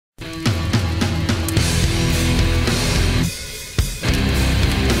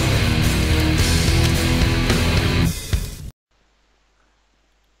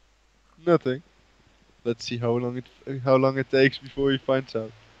nothing. Let's see how long it takes before he finds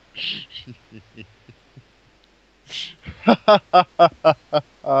out.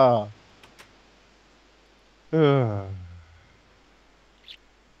 Ah.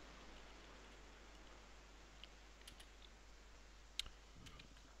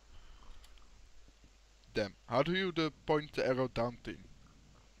 Damn. How do you point the arrow down thing?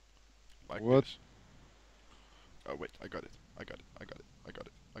 Like What? this. Oh wait, I got it. I got it. I got it. I got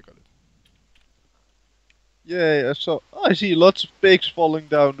it. I got it. Yay! I saw. I see lots of pigs falling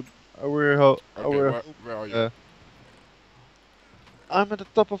down our Okay, where are you? I'm at the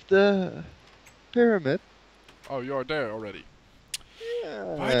top of the pyramid. Oh, you're there already.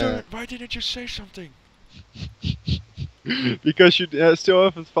 Yeah. Why didn't you say something? Because you still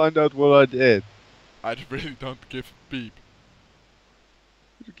haven't found out what I did. I really don't give a peep.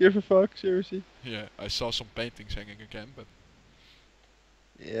 You give a fuck, seriously? Yeah, I saw some paintings hanging again, but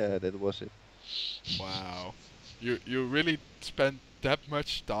Yeah, that was it. wow. You really spent that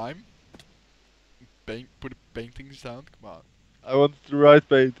much time put paintings down? Come on. I wanted to write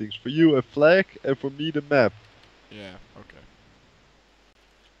paintings. For you a flag and for me the map. Yeah, okay.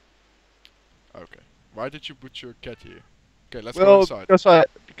 Okay. Why did you put your cat here? Okay, let's go Well, inside.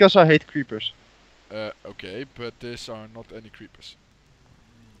 because I hate creepers. Okay, but these are not any creepers.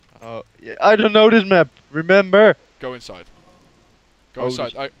 Oh, yeah, I don't know this map. Remember? Go inside. Go Oh,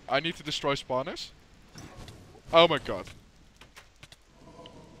 inside. I need to destroy spawners. Oh my god.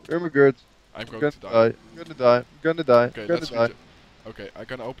 Oh my god. I'm I'm going gonna to die. die. I'm gonna die. I'm gonna die. Okay, I'm gonna let's die. Okay, I'm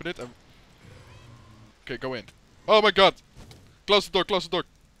gonna open it and... Okay, go in. Oh my god! Close the door, close the door!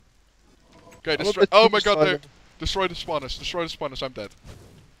 Okay, destroy... Oh my god, there! Destroy the spawners, destroy the spawners, I'm dead.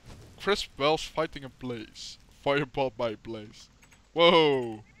 Crisp Wells fighting a blaze. Fireball by blaze.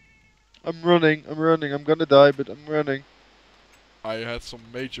 Whoa! I'm running. I'm gonna die, but I'm running. I had some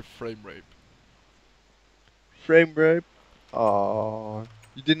major frame rape. Frame rape. Oh,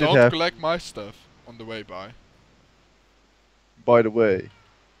 you didn't Don't have. collect my stuff on the way by. By the way.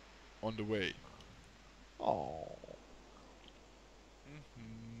 On the way. Oh.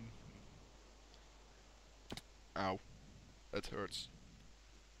 Ow. That hurts.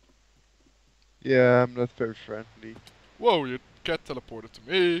 Yeah, I'm not very friendly. Whoa, your cat teleported to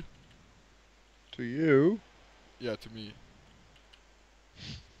me. To you? Yeah, to me.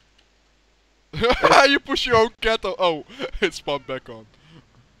 You push your own cat on. Oh, it spawned back on.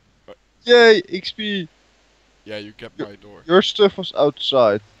 Yay, XP! Yeah, you kept my door. Your stuff was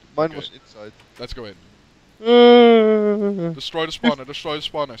outside. Mine was inside. Let's go in. Uh, Destroy the spawner, destroy the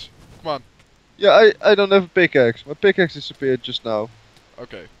spawners. Come on. yeah, I don't have a pickaxe. My pickaxe disappeared just now.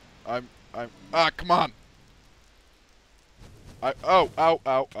 Okay. Ah, come on! Ow, ow,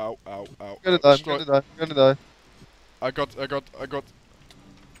 ow, ow, ow. I'm gonna die, I'm gonna die. I got.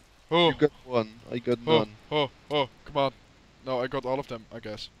 Oh. You got one, I got Oh, none. oh, come on. No, I got all of them, I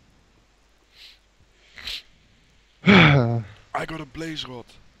guess. I got a blaze rod.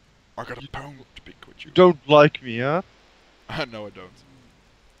 I got a pound to pick with you. You don't like me, huh? No, I don't.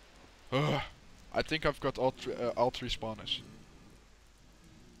 Ugh. I think I've got all three spawners.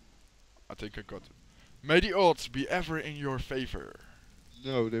 I think I got it. May the odds be ever in your favor.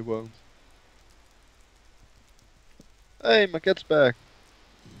 No, they won't. Hey, my cat's back.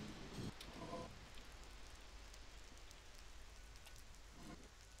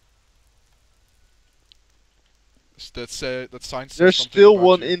 That sign says There's something still about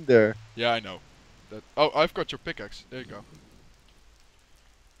one you. in there. Yeah, I know. Oh, I've got your pickaxe. There you go.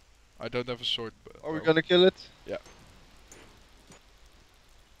 I don't have a sword. Are we gonna kill it? Yeah.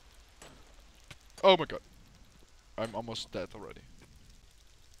 Oh my god. I'm almost dead already.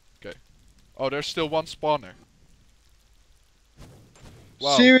 Okay. Oh, there's still one spawner.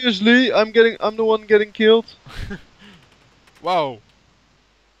 Wow. Seriously? I'm the one getting killed? Wow.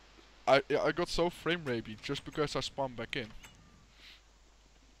 I got so frame rapey just because I spawned back in.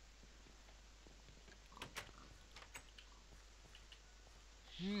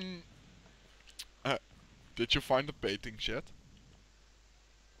 Did you find the paintings yet?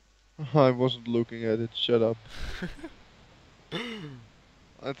 I wasn't looking at it, shut up.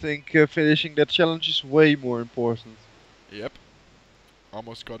 I think finishing that challenge is way more important. Yep.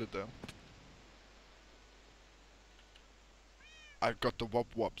 Almost got it though. I've got the wop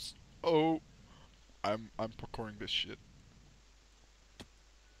wops. Oh, I'm parkouring this shit.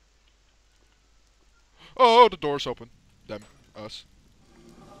 Oh, the door's open. Them, us.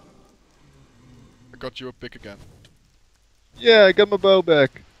 I got you a pick again. Yeah, I got my bow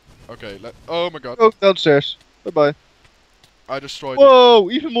back. Okay, oh my god. Go downstairs. Bye bye. I destroyed it. Whoa,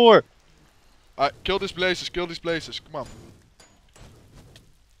 even more. Kill these blazes, Come on.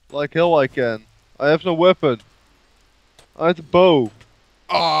 Like hell I can. I have no weapon. I have the bow. Without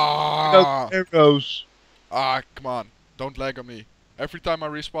Ah! arrows. Ah, come on. Don't lag on me. Every time I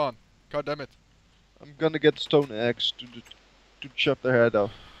respawn. God damn it. I'm gonna get the stone axe to chop their head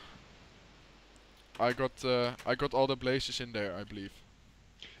off. I got all the blazes in there, I believe.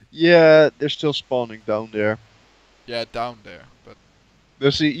 Yeah, they're still spawning down there. Yeah, down there. But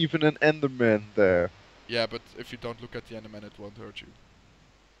There's even an enderman there. yeah, but if you don't look at the enderman, it won't hurt you.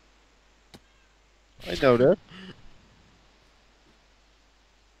 I know that.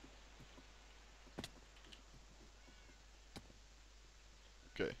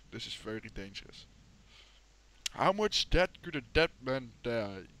 Okay, this is very dangerous. How much dead could a dead man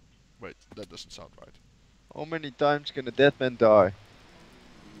die? Wait, that doesn't sound right. How many times can a dead man die?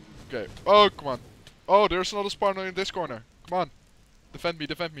 Okay. Oh, come on. Oh, there's another spawner in this corner. Come on. Defend me,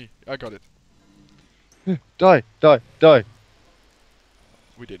 defend me. I got it. Die, die, die.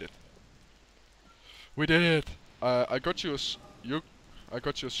 We did it. We did it. I got you I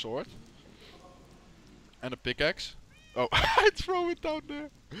got you a sword. And a pickaxe. Oh, I throw it down there.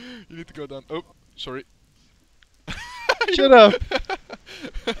 You need to go down. Oh, sorry. Shut up.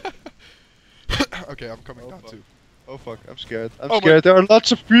 Okay, I'm coming down Fuck. too. Oh fuck, I'm scared. I'm Oh my- scared. There are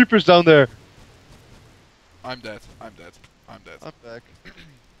lots of creepers down there. I'm dead. I'm dead. I'm dead. I'm back.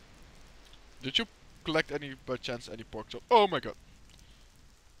 Did you collect any, by chance, any pork chop? Oh my god.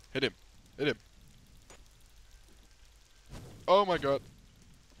 Hit him. Hit him. Oh my god.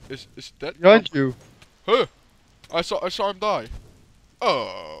 Is that Behind you. Huh? I saw him die.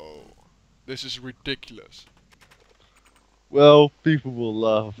 Oh. This is ridiculous. Well, people will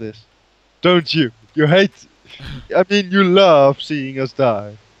love this. Don't you? You hate... I mean, you love seeing us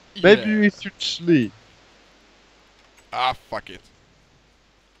die. Maybe Yeah. we should sleep. Ah, fuck it.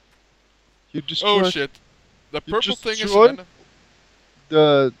 You destroy Oh shit. The You purple just thing is destroyed an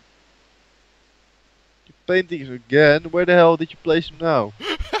the paintings again. Where the hell did you place them now?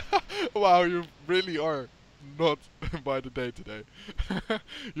 Wow, you really are not by the day today.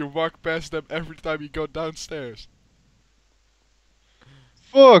 You walk past them every time you go downstairs.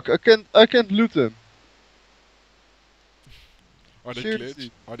 Fuck! I can't loot them. Are they Seriously.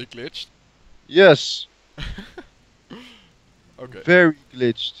 glitched? Are they glitched? Yes. Okay. Very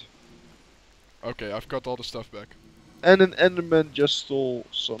glitched. Okay, I've got all the stuff back. And an enderman just stole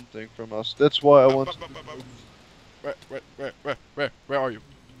something from us. That's why I want to... Where are you?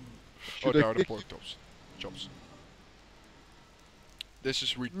 Should Oh, there I are the kick pork chops. This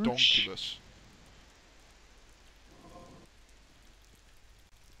is Oosh. redonkulous.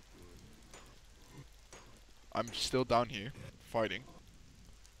 I'm still down here, fighting.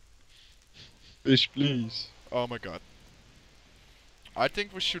 Fish, please. Oh my god. I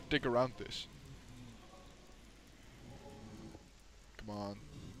think we should dig around this. Come on.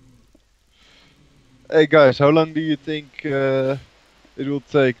 Hey guys, how long do you think it will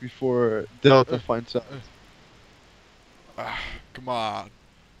take before Delta finds out? Ah, come on.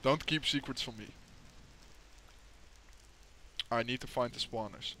 Don't keep secrets from me. I need to find the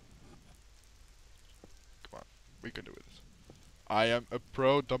spawners. Come on, we can do it. I am a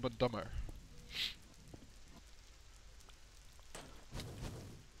pro Dumb and Dumber.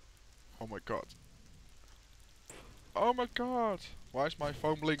 Oh my god. Oh my god. Why is my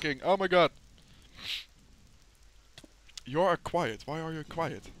phone blinking? Oh my god. You are quiet. Why are you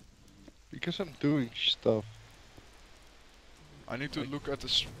quiet? Because I'm doing stuff. I need to look at the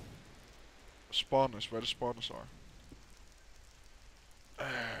spawners, where the spawners are.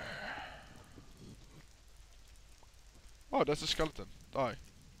 Oh, that's a skeleton. Die.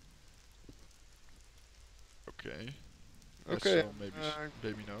 Okay. That's Okay, maybe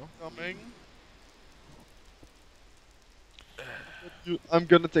maybe no. coming. I'm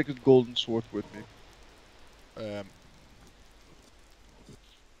gonna take a golden sword with me.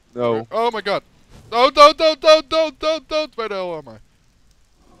 No. Oh my god! No, don't! Where the hell am I?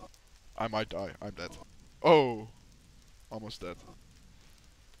 I might die. I'm dead. Oh, almost dead.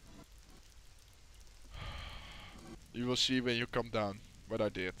 You will see when you come down what I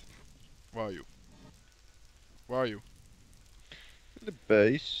did. Where are you? Where are you? In the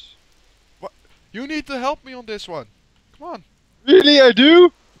base. What? You need to help me on this one. Come on. Really, I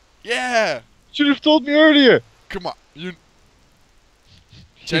do? Yeah. Should have told me earlier. Come on. You.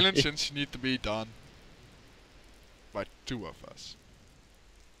 Challenges need to be done by 2 of us.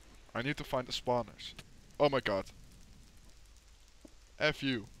 I need to find the spawners. Oh my god. F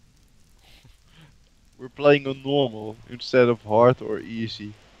you. We're playing on normal instead of hard or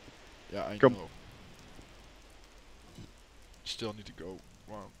easy. Yeah, I Come. know. Still need to go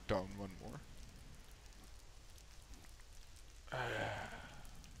down one more.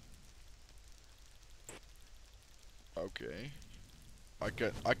 Okay.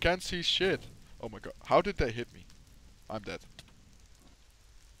 I can't see shit. Oh my god. How did they hit me? I'm dead.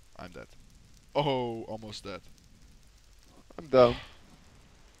 I'm dead. Oh, almost dead. I'm down.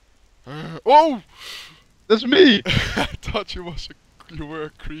 Oh! That's me! I thought you were a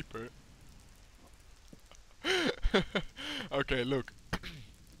creeper. Okay, look.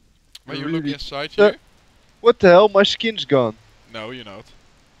 When you look Really? inside here. What the hell? My skin's gone. No, you're not.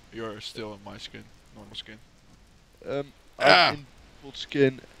 You're still in my skin. Normal skin. I'm Ah! in full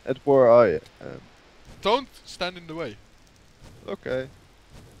skin at where I am. Don't stand in the way. Okay.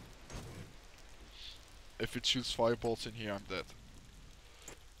 If it shoots fireballs in here, I'm dead.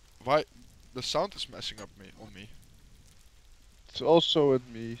 Why? The sound is messing up on me. It's also at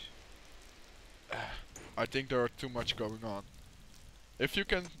me. I think there are too much going on. If you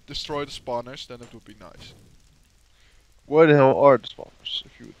can destroy the spawners, then it would be nice. Where the hell are the spawners,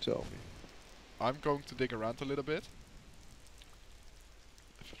 if you would tell me? I'm going to dig around a little bit.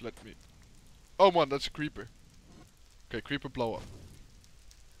 Let me... Oh man, that's a creeper. Okay, creeper blow up.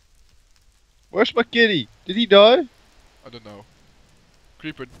 Where's my kitty? Did he die? I don't know.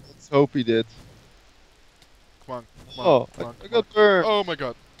 Creeper, Let's hope he did. come on, come on, Oh, come on, I come on. got burned. Oh my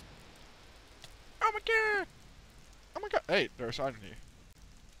god. Oh my god! Oh my god! Hey, there's iron here.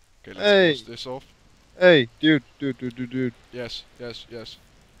 Okay, let's Hey. close this off. Hey, dude. Yes, yes, yes.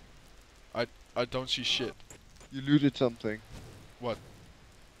 I don't see shit. You looted something. What?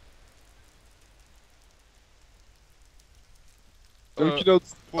 Don't you know the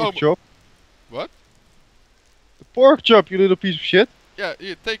pork oh, chop? What? The pork chop, you little piece of shit. Yeah,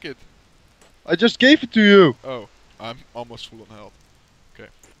 here, take it. I just gave it to you. Oh, I'm almost full on health. Okay.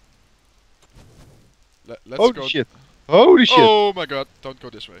 Let's Holy go. shit. Holy shit. Oh my god, don't go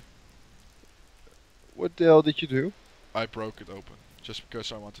this way. What the hell did you do? I broke it open. Just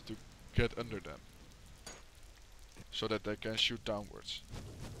because I wanted to get under them. So that they can shoot downwards.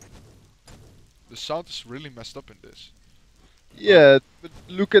 The sound is really messed up in this. Yeah, but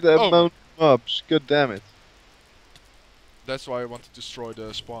look at the Oh. amount of mobs. God damn it. That's why I want to destroy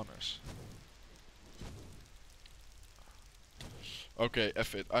the spawners. Okay,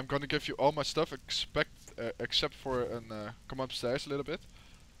 F it. I'm gonna give you all my stuff except for come upstairs a little bit.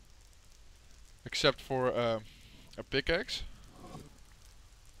 Except for a pickaxe.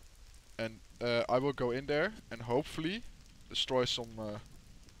 And I will go in there and hopefully destroy some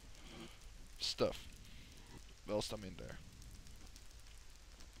stuff whilst I'm in there.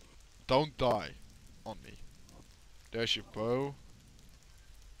 Don't die on me. There's your bow.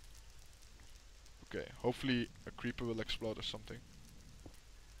 Okay, hopefully a creeper will explode or something.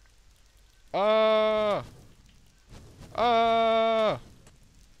 Ah! Ah!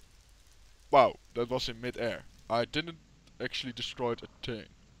 Wow, that was in mid-air. I didn't actually destroy a thing.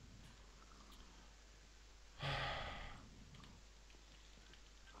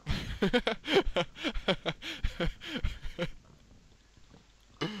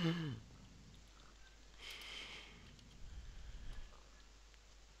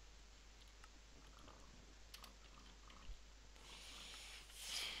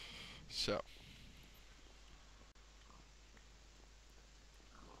 So.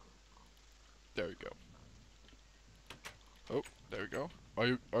 There we go. Oh, there we go.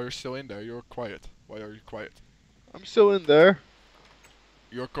 Are you still in there? You're quiet. Why are you quiet? I'm still in there.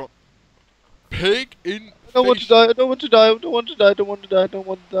 You're pig in I don't want to face. die. I don't want to die. I don't want to die. I don't want to die. I don't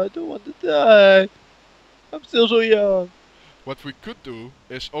want to die. I don't want to die. I'm still so young. What we could do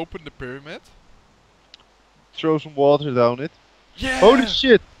is open the pyramid. Throw some water down it. Yeah! Holy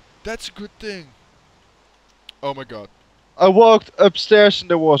shit. That's a good thing. Oh my god. I walked upstairs and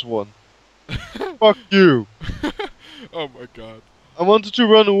there was one. Fuck you. Oh my god. I wanted to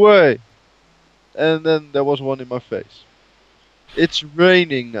run away. And then there was one in my face. It's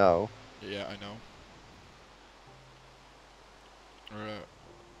raining now. Yeah, I know.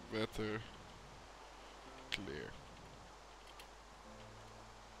 Weather clear.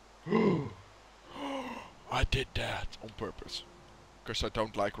 I did that on purpose. Because I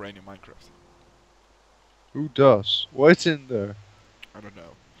don't like rain in Minecraft. Who does? What's in there? I don't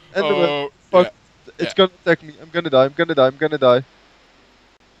know. Enderman. Oh, Fuck. yeah. It's Yeah. gonna attack me. I'm gonna die. I'm gonna die. I'm gonna die.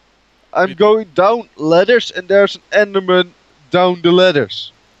 I'm Me- going down ladders and there's an Enderman down the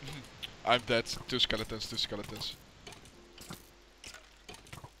ladders. I'm dead. Two skeletons, two skeletons.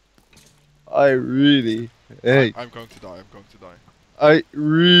 I really hate. I'm going to die, I'm going to die. I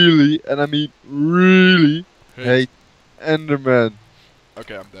really, and I mean really, hate Enderman.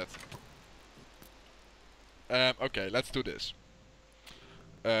 Okay, I'm dead. Okay, let's do this.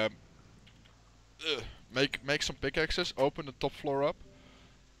 Make some pickaxes, open the top floor up,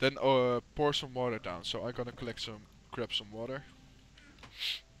 then pour some water down. So I'm gonna collect some grab some water.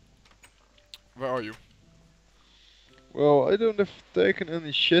 Where are you? Well, I don't have taken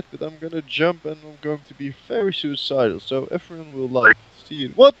any shit, but I'm gonna jump and I'm going to be very suicidal, so everyone will like see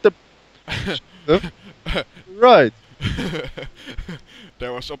it. What the? Right.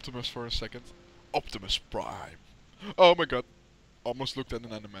 There was Optimus for a second. Optimus Prime. Oh my god. Almost looked at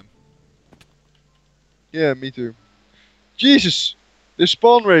an Enderman. Yeah, me too. Jesus! They're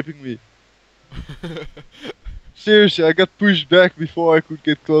spawn raping me. Seriously, I got pushed back before I could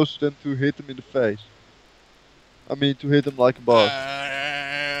get closer than to hit them in the face. I mean, to hit them like a boss.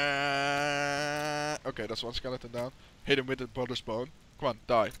 Okay, that's one skeleton down. Hit him with the brother's bone. Come on,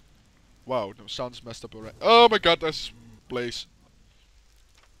 die. Wow, the sound's messed up already. Oh my god, there's Blaze.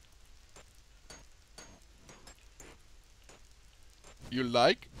 You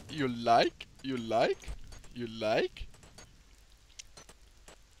like? You like? You like? You like?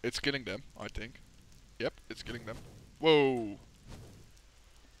 It's killing them, I think. Yep, it's killing them. Whoa.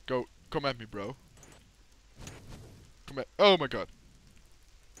 Go, come at me, bro. Come at. Oh my god.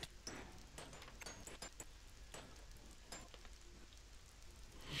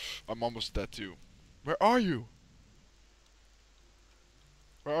 I'm almost dead too. Where are you?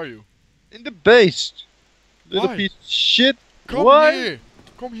 Where are you? In the base! Little Why? piece of shit! Come Why? here!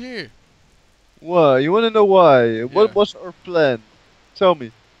 Come here! Why? You wanna know why? Yeah. What was our plan? Tell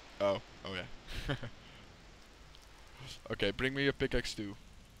me. Oh yeah. Okay, bring me a pickaxe too.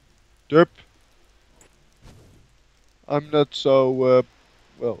 Derp. I'm not so, well,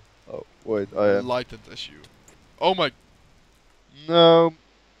 oh, wait, I am. Enlightened as you. Oh my. No,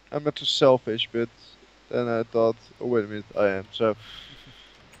 I'm not too selfish, but then I thought, oh wait a minute, I am, so.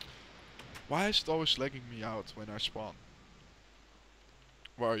 Why is it always lagging me out when I spawn?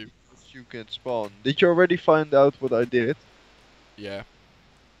 Where are you? You can spawn. Did you already find out what I did? Yeah.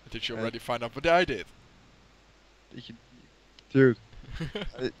 Did you already find out what I did? Did you, dude,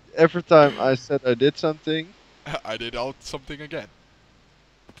 every time I said I did something, I did out something again.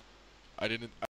 I didn't.